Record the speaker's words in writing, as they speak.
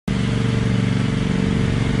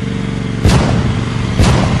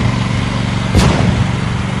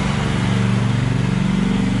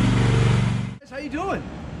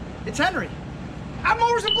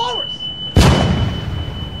mowers and blowers.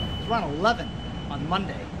 It's around 11 on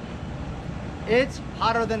Monday. It's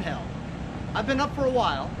hotter than hell. I've been up for a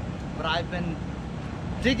while, but I've been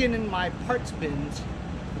digging in my parts bins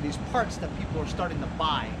for these parts that people are starting to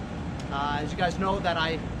buy. As you guys know, that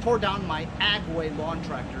I tore down my Agway lawn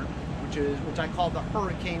tractor, which I call the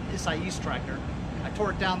Hurricane Isaias tractor. I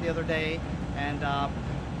tore it down the other day and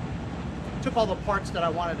took all the parts that I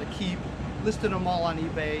wanted to keep, listed them all on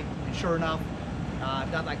eBay, and sure enough,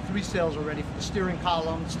 I've got like 3 sales already for the steering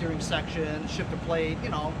column, the steering section, shifter plate, you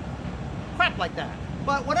know, crap like that.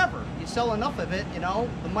 But whatever, you sell enough of it, you know,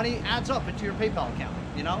 the money adds up into your PayPal account,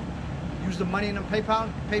 you know? Use the money in a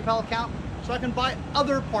PayPal account so I can buy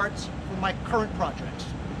other parts for my current projects.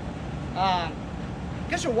 I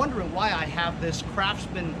guess you're wondering why I have this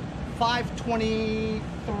Craftsman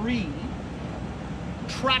 523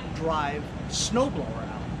 track drive snowblower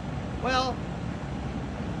out. Well,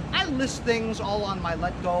 I list things all on my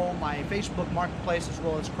Let Go, my Facebook marketplace, as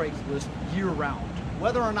well as Craigslist year-round.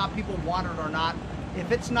 Whether or not people want it or not,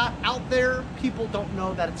 if it's not out there, people don't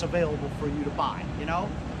know that it's available for you to buy, you know?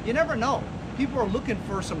 You never know. People are looking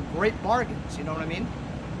for some great bargains, you know what I mean?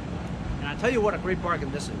 And I'll tell you what a great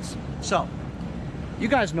bargain this is. So, you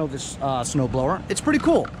guys know this snowblower. It's pretty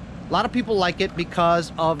cool. A lot of people like it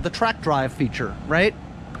because of the track drive feature, right?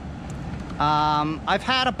 I've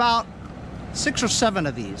had about 6 or 7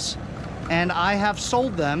 of these, and I have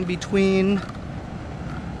sold them between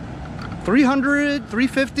 $300,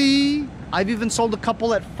 $350. I've even sold a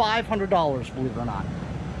couple at $500, believe it or not.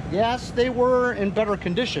 Yes, they were in better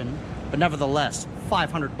condition, but nevertheless,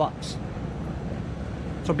 500 bucks.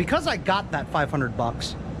 So because I got that 500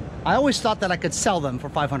 bucks, I always thought that I could sell them for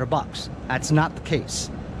 500 bucks. That's not the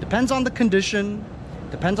case. Depends on the condition,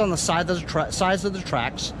 depends on the size of the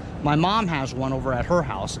tracks. My mom has one over at her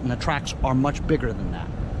house, and the tracks are much bigger than that.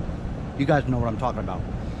 You guys know what I'm talking about.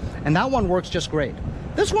 And that one works just great.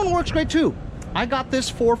 This one works great too. I got this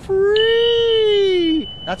for free.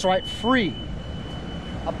 That's right, free.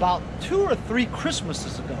 About 2 or 3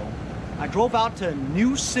 Christmases ago, I drove out to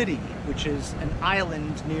New City, which is an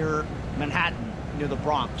island near Manhattan, near the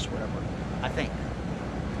Bronx, whatever, I think.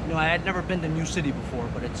 You know, I had never been to New City before,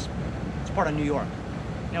 but it's part of New York.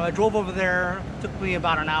 You know, I drove over there, took me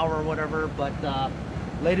about an hour or whatever, but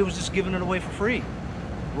lady was just giving it away for free.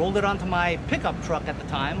 Rolled it onto my pickup truck at the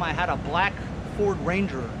time. I had a black Ford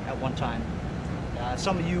Ranger at one time.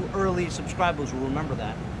 Some of you early subscribers will remember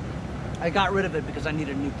that. I got rid of it because I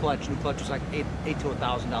needed a new clutch. New clutch was like $800 to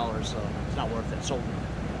 $1,000, so it's not worth it. Sold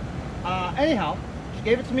it. Anyhow, she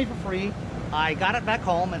gave it to me for free. I got it back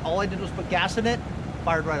home, and all I did was put gas in it,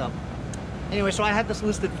 fired right up. Anyway, so I had this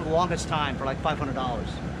listed for the longest time for like $500.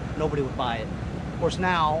 Nobody would buy it. Of course,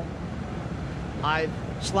 now I've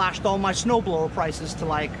slashed all my snowblower prices to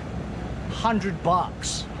like 100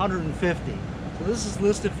 bucks, 150. So this is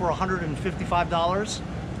listed for $155,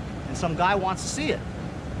 and some guy wants to see it.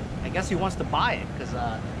 I guess he wants to buy it because,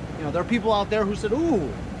 you know, there are people out there who said,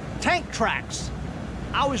 ooh, tank tracks.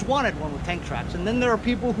 I always wanted one with tank tracks. And then there are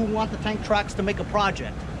people who want the tank tracks to make a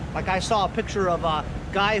project. Like I saw a picture of a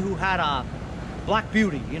guy who had a Black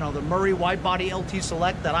Beauty, you know, the Murray wide body LT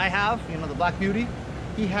Select that I have, you know, the Black Beauty.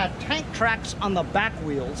 He had tank tracks on the back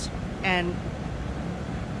wheels and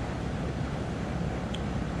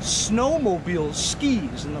snowmobile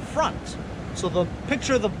skis in the front. So the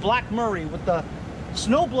picture of the Black Murray with the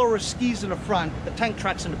snowblower skis in the front, the tank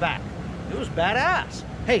tracks in the back. It was badass.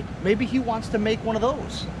 Hey, maybe he wants to make one of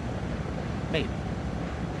those. Maybe.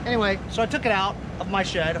 Anyway, so I took it out of my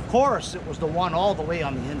shed. Of course, it was the one all the way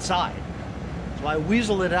on the inside. So I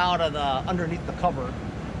weaseled it out of the underneath the cover.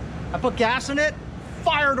 I put gas in it,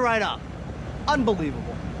 fired right up.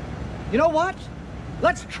 Unbelievable. You know what?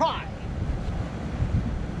 Let's try.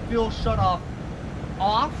 Fuel shut off.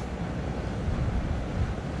 Off.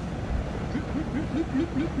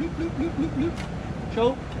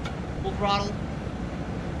 Choke. Full throttle.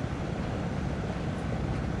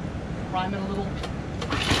 Prime it a little.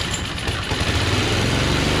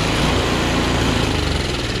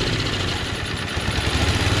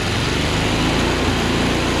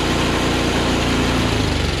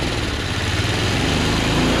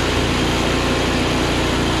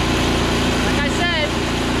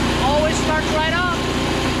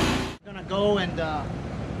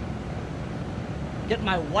 Get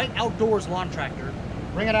my white outdoors lawn tractor,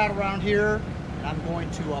 bring it out around here, and I'm going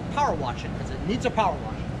to power wash it because it needs a power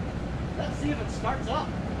wash. Let's see if it starts up.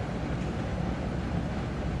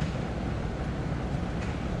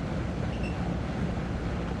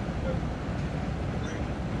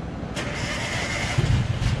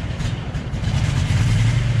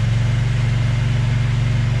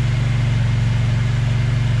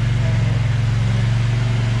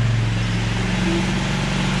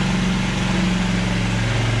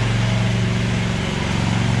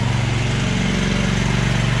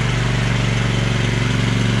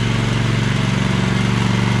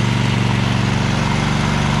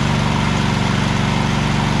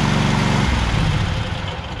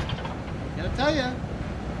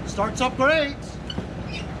 Starts up great.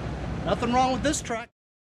 Nothing wrong with this track.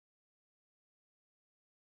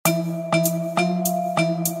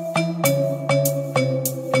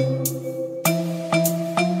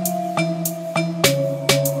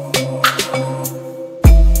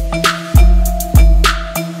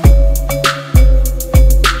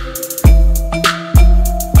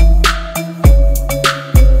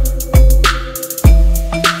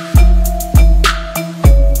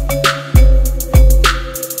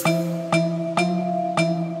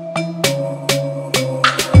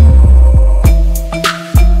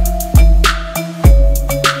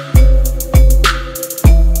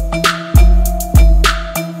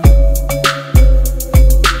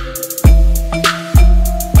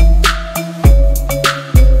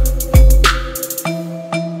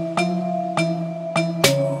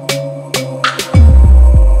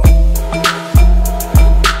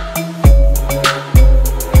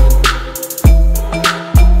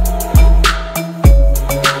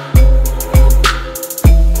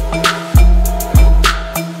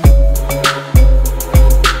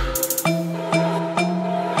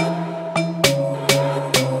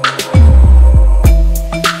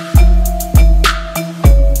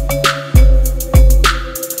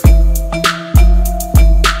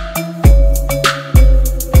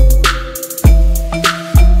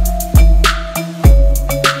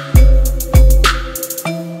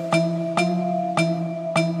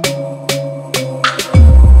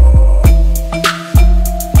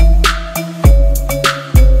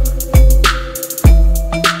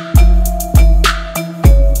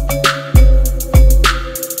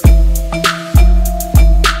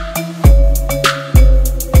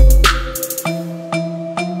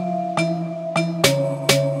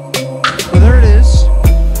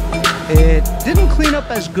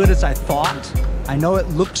 As good as I thought. I know it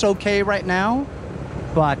looks okay right now,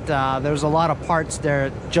 but there's a lot of parts there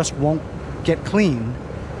that just won't get clean.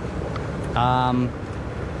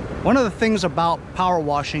 One of the things about power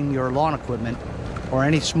washing your lawn equipment or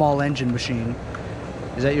any small engine machine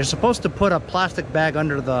is that you're supposed to put a plastic bag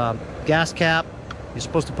under the gas cap. You're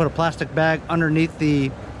supposed to put a plastic bag underneath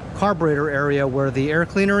the carburetor area where the air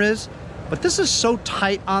cleaner is, but this is so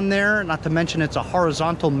tight on there, not to mention it's a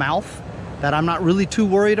horizontal mouth, that I'm not really too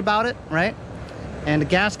worried about it, right? And the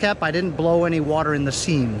gas cap, I didn't blow any water in the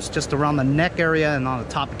seams, just around the neck area and on the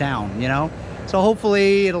top down, you know? So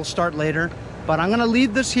hopefully it'll start later. But I'm gonna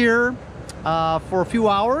leave this here for a few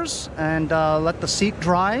hours and let the seat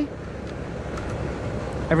dry.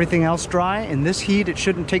 Everything else dry. In this heat, it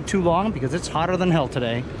shouldn't take too long because it's hotter than hell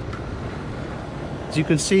today. As you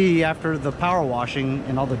can see, after the power washing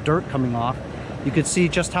and all the dirt coming off, you can see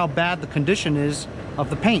just how bad the condition is of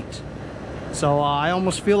the paint. So I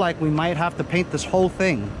almost feel like we might have to paint this whole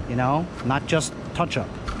thing, you know, not just touch up.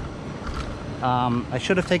 I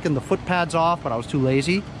should have taken the foot pads off, but I was too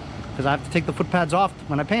lazy because I have to take the foot pads off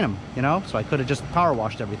when I paint them, you know, so I could have just power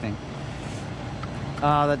washed everything.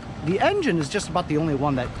 The engine is just about the only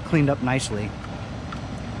one that cleaned up nicely.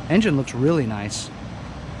 Engine looks really nice.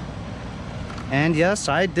 And yes,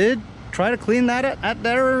 I did try to clean that at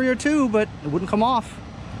that area too, but it wouldn't come off.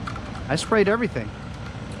 I sprayed everything.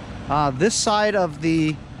 This side of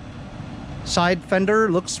the side fender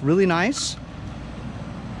looks really nice.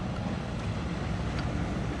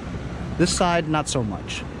 This side, not so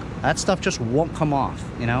much. That stuff just won't come off,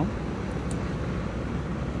 you know?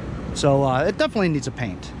 So it definitely needs a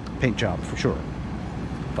paint job for sure.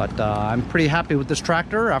 But I'm pretty happy with this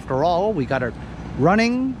tractor. After all, we got it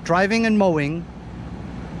running, driving, and mowing,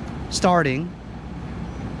 starting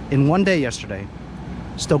in one day yesterday.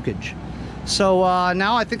 Stokage. So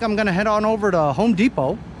now I think I'm gonna head on over to Home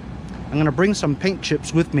Depot. I'm gonna bring some paint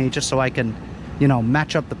chips with me just so I can, you know,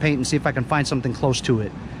 match up the paint and see if I can find something close to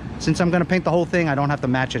it. Since I'm gonna paint the whole thing, I don't have to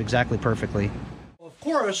match it exactly perfectly. Of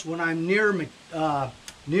course, when I'm near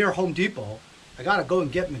Home Depot, I gotta go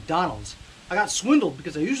and get McDonald's. I got swindled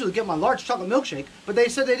because I usually get my large chocolate milkshake, but they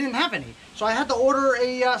said they didn't have any. So I had to order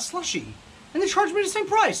a slushie, and they charged me the same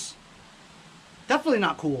price. Definitely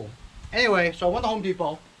not cool. Anyway, so I went to Home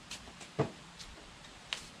Depot.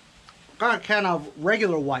 Got a can of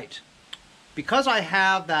regular white. Because I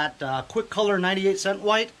have that quick color 98-cent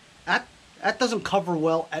white, that doesn't cover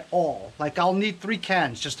well at all. Like, I'll need 3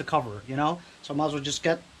 cans just to cover, you know? So I might as well just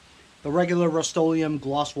get the regular Rust-Oleum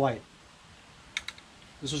gloss white.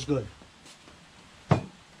 This is good.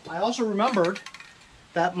 I also remembered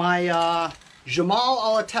that my Jamal a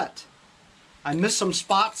la tête, I missed some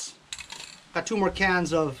spots. Got 2 more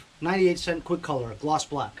cans of 98-cent quick color gloss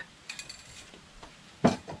black.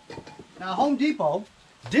 Now, Home Depot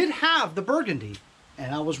did have the burgundy,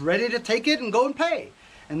 and I was ready to take it and go and pay.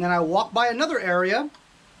 And then I walked by another area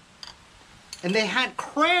and they had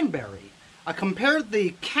cranberry. I compared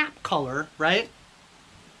the cap color, right,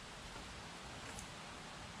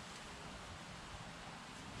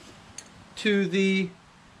 to the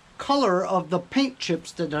color of the paint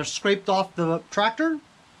chips that are scraped off the tractor,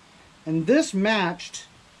 and this matched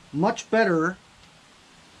much better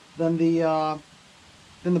than the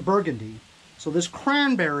burgundy. So this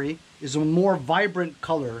cranberry is a more vibrant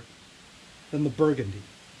color than the burgundy.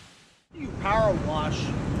 You power wash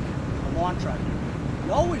a lawn tractor.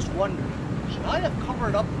 You always wonder, should I have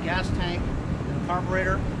covered up the gas tank and the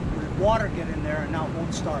carburetor? Would water get in there and now it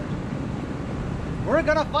won't start? We're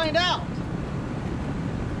gonna find out.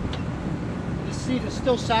 This seat is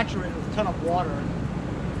still saturated with a ton of water.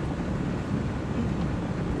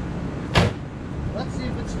 Let's see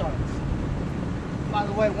if it starts. By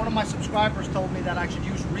the way, one of my subscribers told me that I should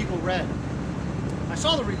use Regal Red. I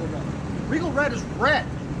saw the Regal Red. Regal Red is red.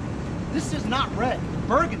 This is not red,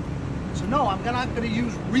 burgundy. So no, I'm not going to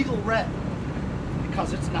use Regal Red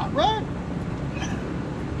because it's not red.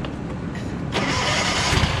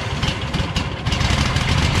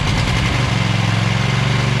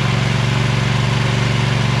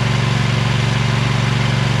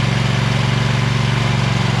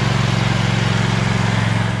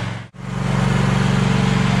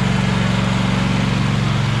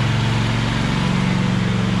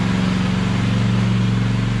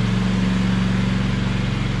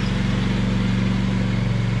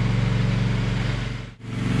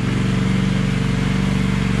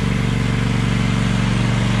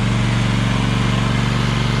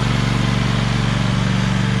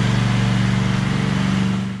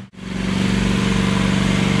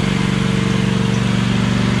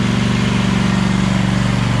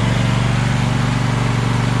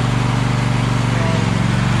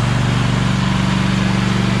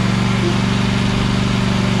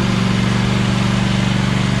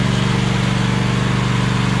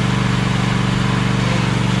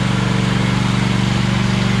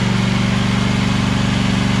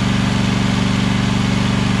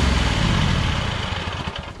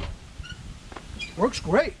 Works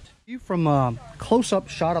great. From a close-up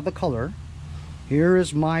shot of the color, here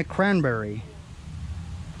is my cranberry.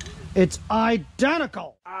 It's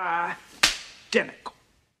identical. Identical.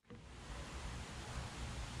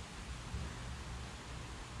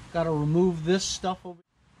 Got to remove this stuff over.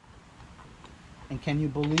 And can you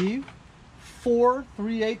believe 4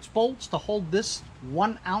 3/8 bolts to hold this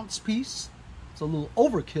 1 ounce piece? It's a little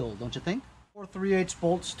overkill, don't you think? 4 3/8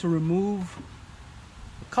 bolts to remove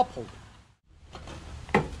the cup holder.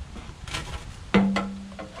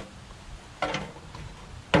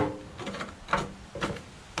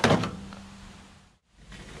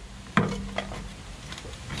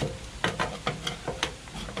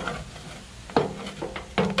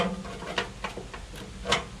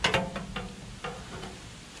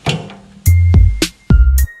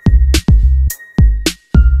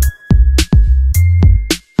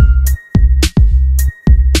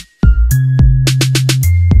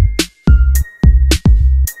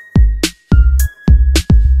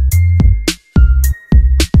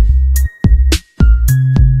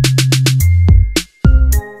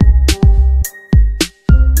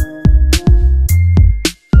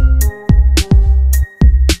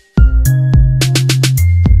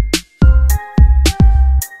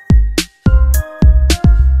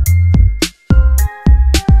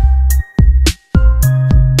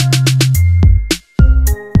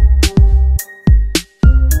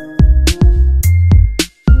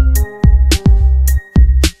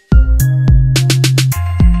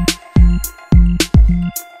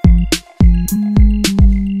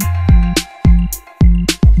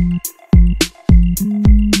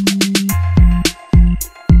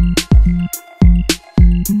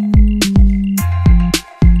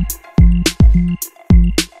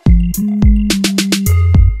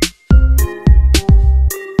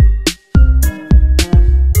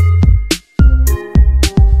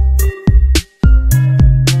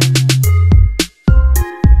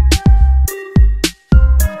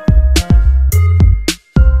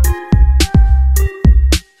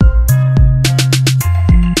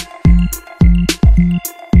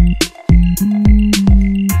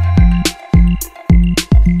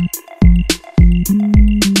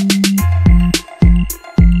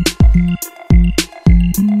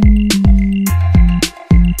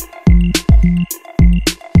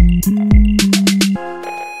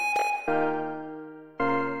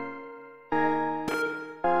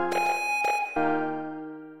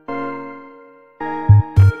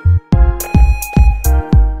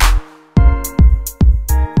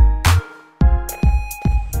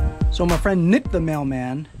 So my friend Nick the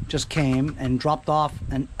mailman just came and dropped off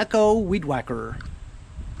an Echo weed whacker.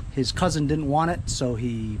 His cousin didn't want it, so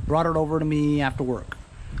he brought it over to me after work.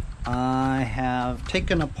 I have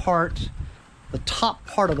taken apart the top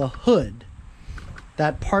part of the hood.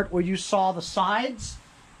 That part where you saw the sides,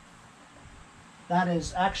 that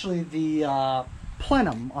is actually the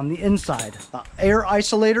plenum on the inside, the air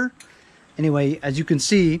isolator. Anyway, as you can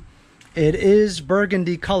see, it is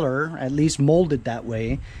burgundy color, at least molded that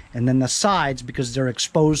way. And then the sides, because they're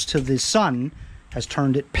exposed to the sun, has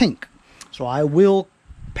turned it pink. So I will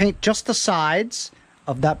paint just the sides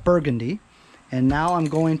of that burgundy. And now I'm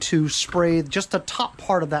going to spray just the top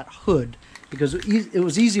part of that hood, because it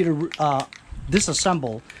was easy to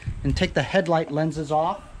disassemble and take the headlight lenses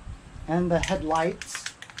off, and the headlights,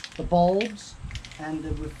 the bulbs, and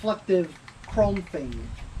the reflective chrome thing,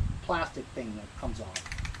 plastic thing that comes off.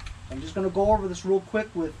 I'm just going to go over this real quick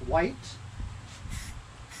with white.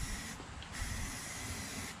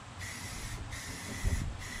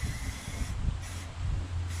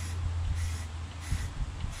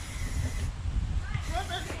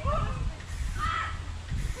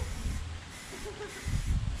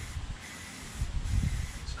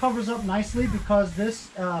 This covers up nicely because this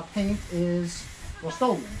paint is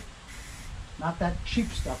Rust-Oleum, not that cheap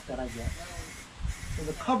stuff that I get. So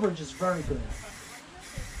the coverage is very good.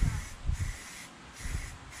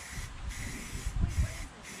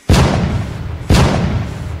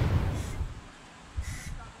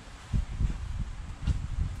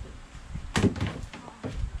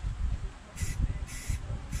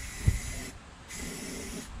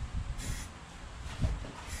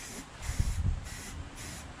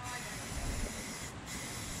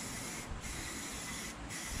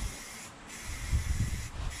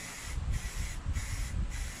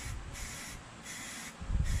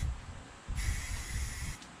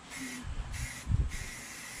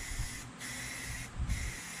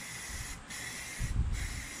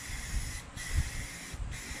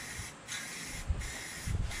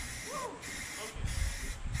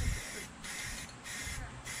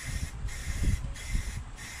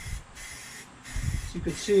 As you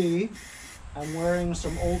can see, I'm wearing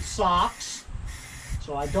some old socks,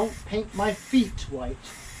 so I don't paint my feet white.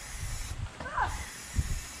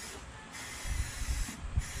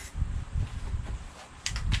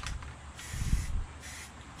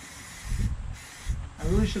 I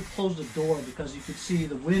really should close the door because you can see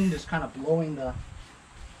the wind is kind of blowing the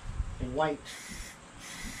white.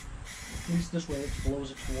 At least this way it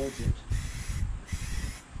blows it towards it.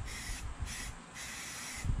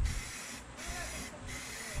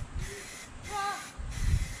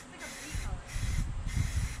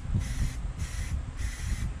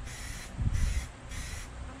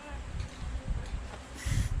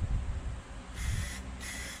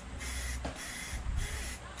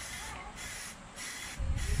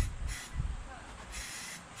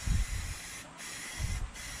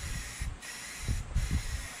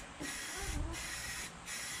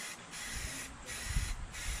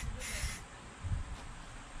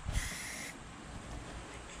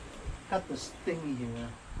 Got this thingy here.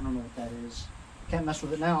 I don't know what that is. Can't mess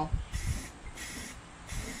with it now.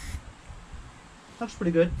 Looks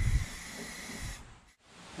pretty good.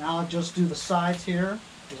 Now I'll just do the sides here.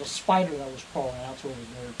 There's a spider that was crawling out over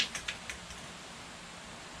there.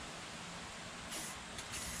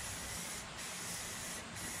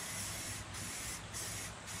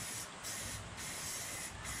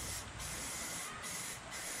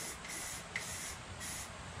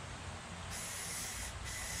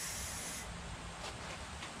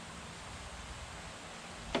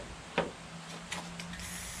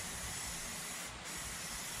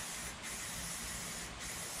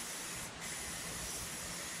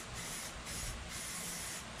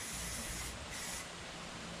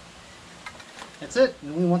 That's it,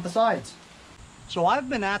 and we want the sides. So I've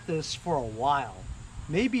been at this for a while,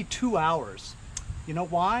 maybe 2 hours. You know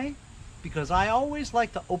why? Because I always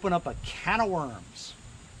like to open up a can of worms.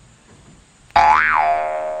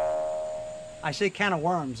 I say can of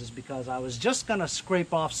worms is because I was just gonna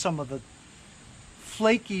scrape off some of the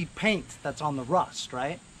flaky paint that's on the rust,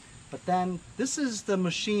 right? But then this is the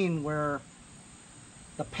machine where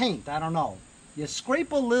the paint, I don't know, you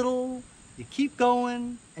scrape a little, you keep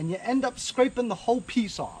going, and you end up scraping the whole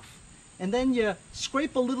piece off. And then you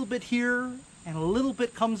scrape a little bit here, and a little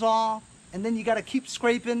bit comes off, and then you gotta keep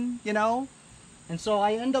scraping, you know? And so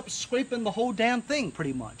I end up scraping the whole damn thing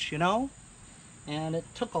pretty much, you know? And it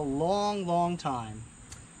took a long, long time.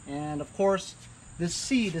 And of course, this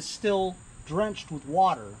seed is still drenched with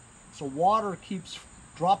water. So water keeps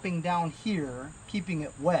dropping down here, keeping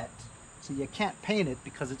it wet. So you can't paint it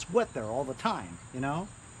because it's wet there all the time, you know?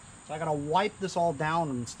 So I gotta wipe this all down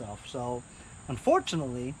and stuff. So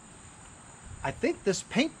unfortunately, I think this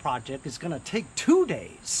paint project is gonna take 2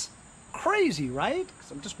 days. Crazy, right?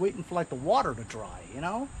 Because I'm just waiting for like the water to dry, you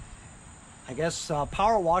know? I guess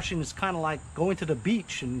power washing is kind of like going to the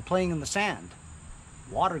beach and playing in the sand.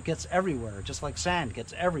 Water gets everywhere, just like sand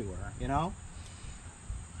gets everywhere, you know?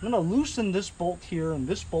 I'm gonna loosen this bolt here and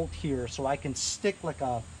this bolt here so I can stick like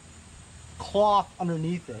a cloth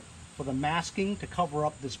underneath it for the masking to cover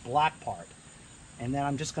up this black part. And then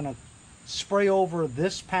I'm just gonna spray over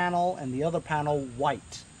this panel and the other panel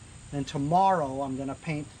white. Then tomorrow I'm gonna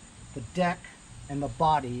paint the deck and the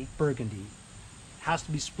body burgundy. Has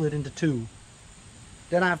to be split into 2.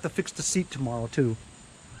 Then I have to fix the seat tomorrow too.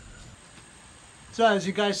 So as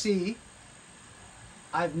you guys see,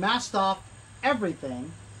 I've masked off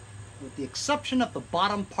everything with the exception of the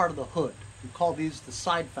bottom part of the hood. We call these the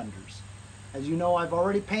side fenders. As you know, I've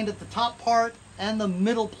already painted the top part and the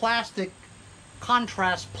middle plastic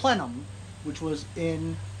contrast plenum, which was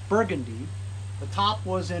in burgundy. The top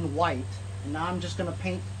was in white, and now I'm just gonna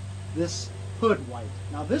paint this hood white.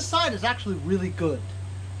 Now this side is actually really good,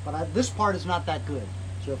 but this part is not that good.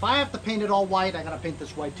 So if I have to paint it all white, I gotta paint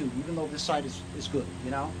this white too, even though this side is good,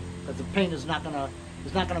 you know? Because the paint is not gonna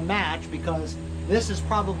match, because this has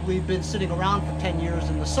probably been sitting around for 10 years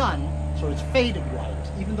in the sun, so it's faded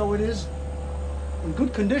white. Even though it is in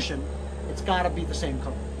good condition, it's gotta be the same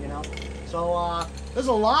color, you know? So there's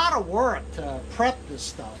a lot of work to prep this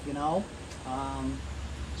stuff, you know?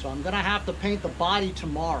 So I'm gonna have to paint the body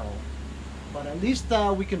tomorrow, but at least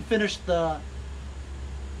we can finish the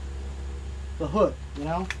hood, you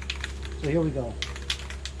know? So here we go.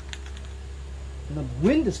 And the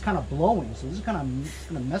wind is kind of blowing, so this is kind of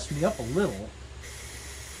gonna mess me up a little.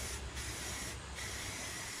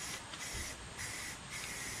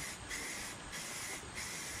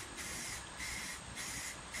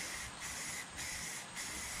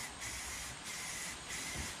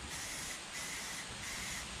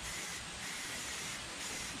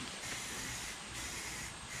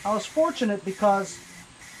 I was fortunate because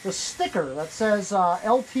the sticker that says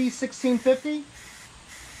LT1650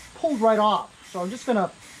 pulled right off. So I'm just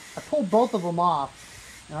gonna, I pulled both of them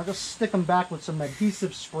off, and I'll just stick them back with some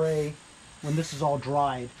adhesive spray when this is all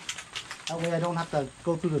dried. That way I don't have to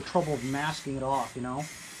go through the trouble of masking it off, you know.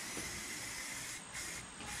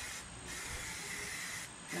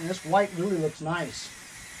 And this white really looks nice.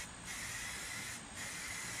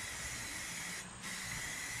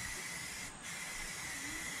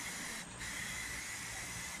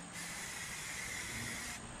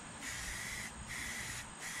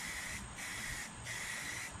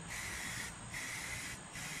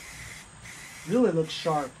 Really looks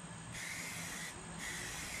sharp.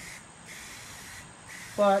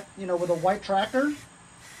 But, you know, with a white tractor,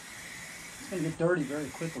 it's going to get dirty very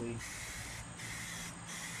quickly.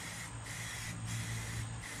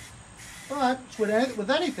 But with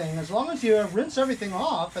anything, as long as you rinse everything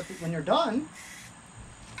off when you're done,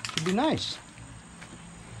 it should be nice.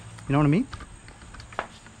 You know what I mean?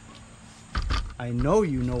 I know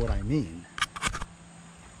you know what I mean.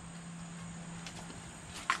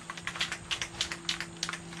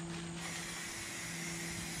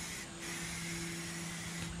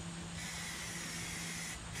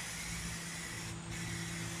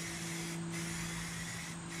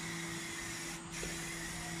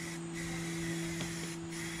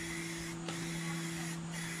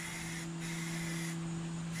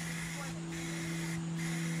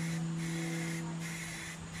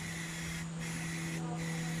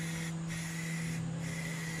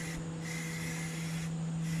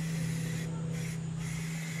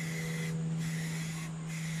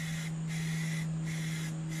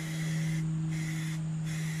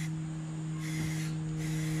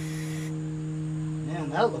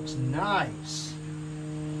 That looks nice.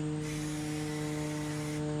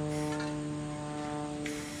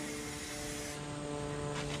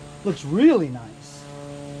 Looks really nice.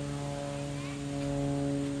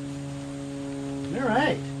 All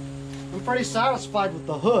right. I'm pretty satisfied with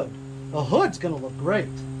the hood. The hood's gonna look great.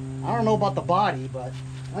 I don't know about the body, but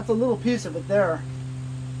that's a little piece of it there.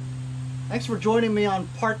 Thanks for joining me on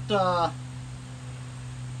part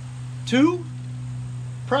 2,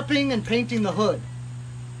 prepping and painting the hood.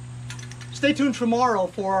 Stay tuned tomorrow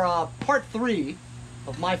for part 3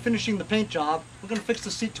 of my finishing the paint job. We're going to fix the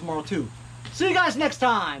seat tomorrow too. See you guys next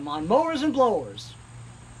time on Mowers and Blowers.